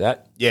fucking do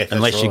that.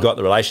 Unless you've got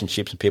the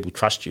relationships and people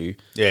trust you.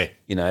 You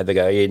know, they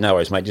go, no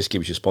worries, mate, just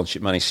give us your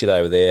sponsorship money, sit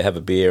over there, have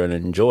a beer and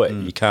enjoy it.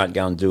 You can't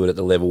go and do it at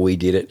the level we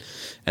did it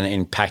and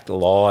impact the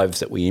lives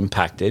that we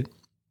impacted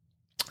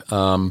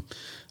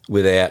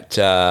without,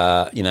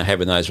 you know,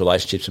 having those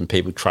relationships and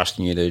people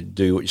trusting you to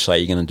do what you say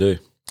you're going to do.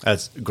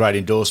 That's a great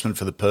endorsement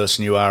for the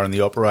person you are and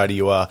the operator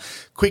you are.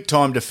 Quick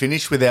time to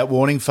finish without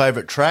warning.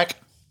 Favourite track?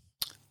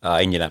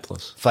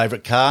 Indianapolis.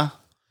 Favourite car?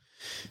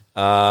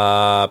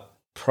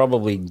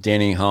 Probably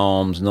Denny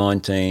Holmes'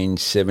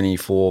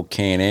 1974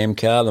 Can-Am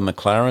car, the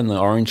McLaren, the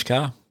orange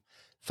car.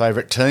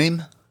 Favourite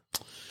team?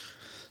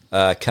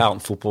 Carlton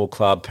Football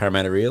Club,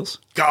 Parramatta Eels.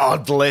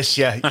 God bless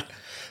you.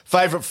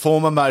 Favourite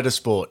form of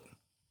motorsport?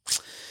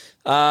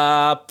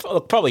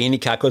 Probably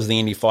IndyCar because of the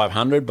Indy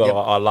 500, but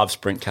I love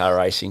sprint car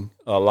racing.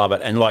 I love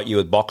it, and like you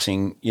with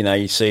boxing, you know,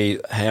 you see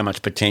how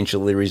much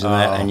potential there is in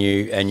that, and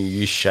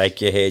you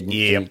shake your head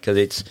because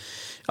it's.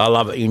 I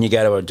love it when you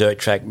go to a dirt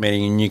track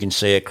meeting and you can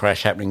see a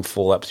crash happening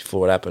 4 laps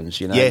before it happens.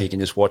 You know, you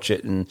can just watch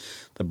it, and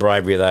the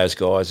bravery of those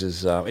guys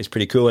is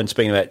pretty cool. And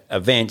speaking about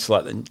events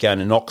like going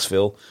to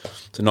Knoxville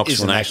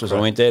Nationals, I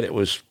went there. That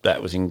was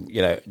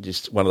you know,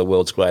 just one of the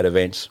world's great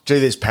events. Gee,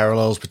 there's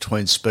parallels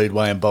between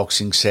speedway and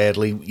boxing.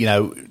 Sadly, you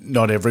know,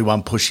 not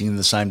everyone pushing in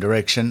the same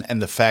direction,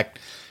 and the fact,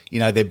 you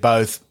know, they're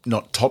both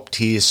not top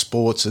tier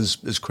sports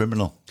as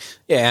criminal.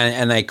 Yeah,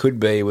 and they could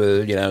be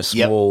with, you know, a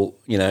small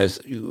you know,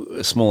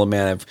 a small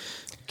amount of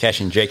cash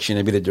injection,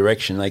 a bit of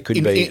direction. They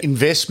could be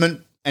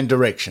investment and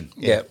direction.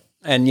 Yeah.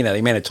 And, you know, the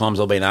amount of times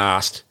I've been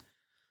asked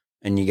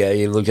and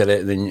you look at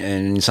it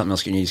and something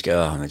else, and you just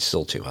go, oh, it's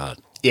still too hard.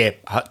 Yeah,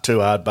 too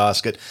hard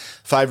basket.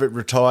 Favourite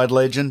retired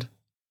legend?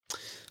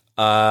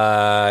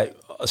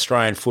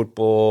 Australian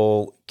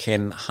football,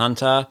 Ken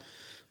Hunter.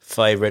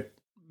 Favourite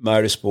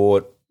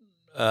motorsport,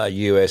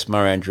 US,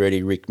 Murray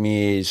Andretti, Rick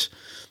Mears.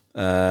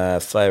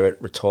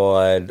 Favourite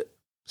retired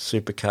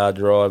supercar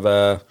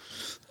driver,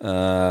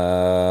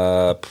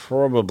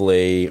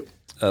 probably, I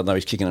don't know,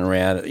 he's kicking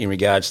around in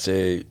regards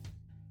to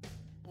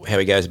how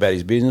he goes about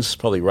his business,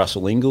 probably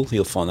Russell Ingall.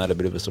 He'll find that a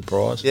bit of a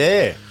surprise.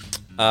 Yeah.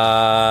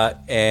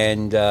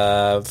 And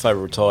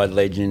favourite retired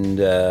legend,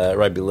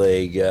 rugby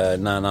league,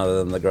 none other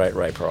than the great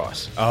Ray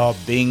Price. Oh,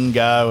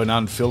 bingo, an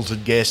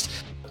unfiltered guest.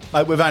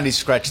 Mate, we've only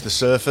scratched the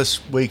surface.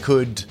 We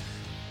could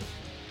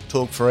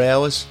talk for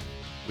hours.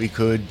 We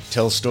could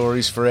tell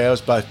stories for hours,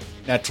 both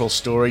natural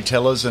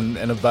storytellers and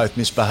have both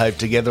misbehaved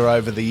together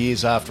over the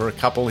years after a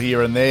couple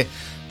here and there.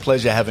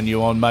 Pleasure having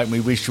you on, mate. We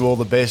wish you all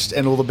the best,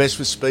 and all the best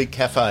with Speed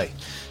Cafe.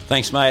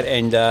 Thanks, mate,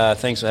 and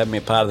thanks for having me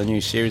a part of the new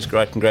series.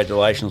 Great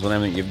congratulations on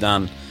everything you've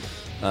done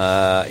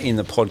in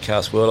the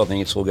podcast world. I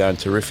think it's all going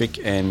terrific,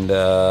 and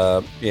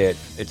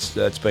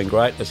it's been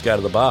great. Let's go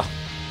to the bar.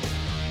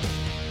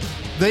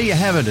 There you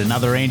have it,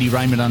 another Andy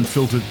Raymond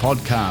Unfiltered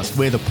podcast.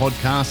 We're the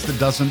podcast that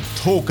doesn't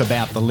talk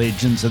about the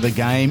legends of the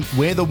game.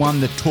 We're the one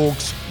that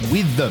talks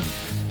with them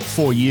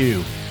for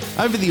you.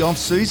 Over the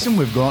off-season,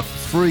 we've got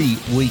 3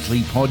 weekly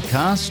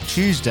podcasts.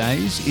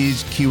 Tuesdays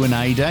is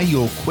Q&A day,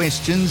 your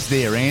questions,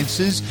 their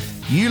answers.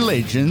 You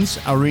legends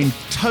are in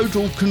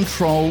total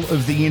control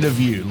of the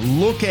interview.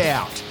 Look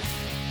out!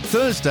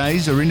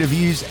 Thursdays are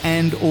interviews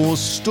and or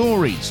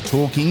stories,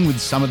 talking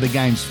with some of the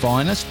game's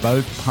finest,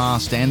 both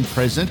past and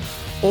present.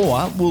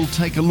 Or we'll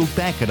take a look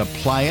back at a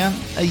player,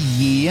 a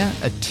year,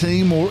 a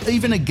team, or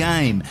even a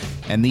game,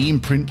 and the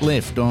imprint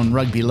left on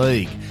rugby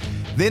league.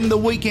 Then the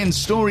weekend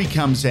story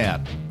comes out.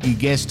 You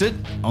guessed it,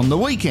 on the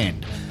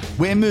weekend.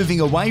 We're moving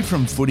away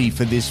from footy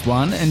for this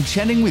one and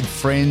chatting with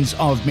friends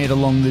I've met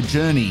along the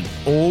journey,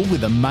 all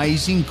with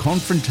amazing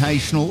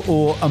confrontational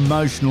or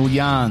emotional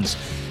yarns.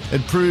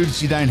 It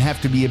proves you don't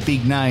have to be a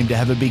big name to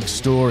have a big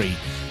story.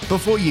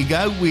 Before you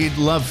go, we'd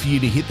love for you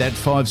to hit that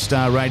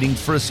 5-star rating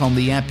for us on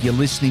the app you're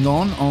listening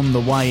on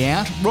the way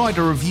out. Write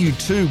a review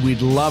too,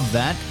 we'd love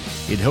that.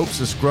 It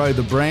helps us grow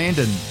the brand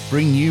and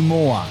bring you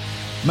more.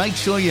 Make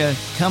sure you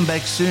come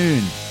back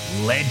soon.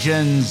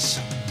 Legends.